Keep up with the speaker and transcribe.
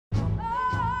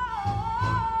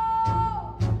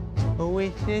Who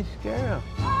is this girl?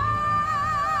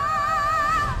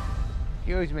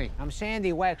 Excuse me, I'm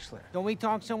Sandy WEXLER. Don't we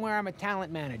talk somewhere? I'm a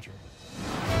talent manager.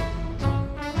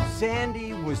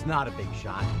 Sandy was not a big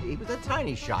shot. He was a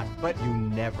tiny shot, but you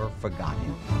never forgot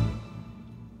him.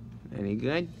 Any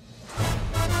good?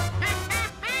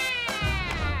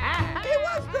 He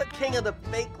was the king of the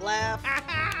fake laugh.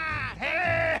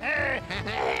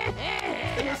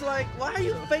 It was like, why are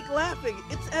you fake laughing?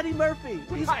 It's Eddie Murphy.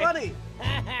 He's funny.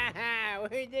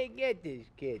 Where'd they get this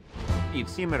kid? You'd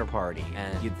see him at a party,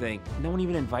 and you'd think, no one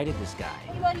even invited this guy.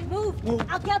 Everybody move.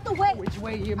 I'll get out the way. Which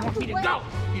way do you want me to go?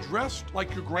 He dressed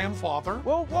like your grandfather.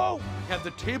 Whoa, whoa! Had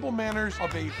the table manners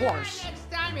of a horse.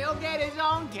 Next time he'll get his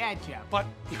own ketchup. But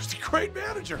he was a great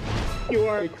manager. You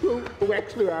are a true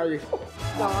WEXLER, are you?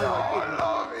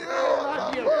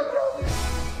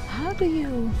 How do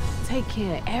you take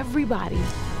care of everybody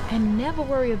and never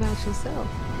worry about yourself?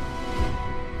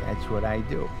 That's what I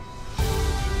do.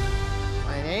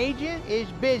 An agent is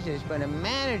business, but a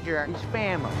manager is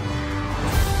family.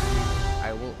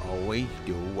 I will always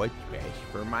do what's best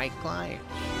for my clients.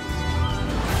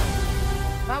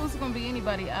 If I was gonna be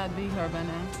anybody, I'd be her by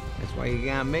now. That's why you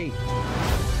got me.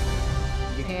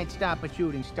 You can't stop a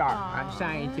shooting star. Our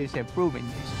scientists have proven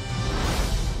this.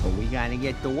 But we gotta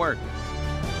get to work.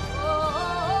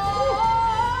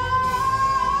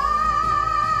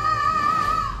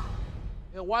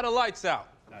 Why the lights out?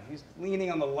 No, he's leaning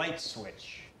on the light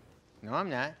switch. No, I'm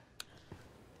not.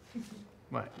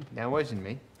 What? That wasn't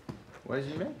me.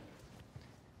 Wasn't me?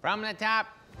 From the top.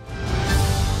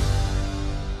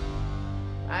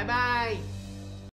 Bye-bye.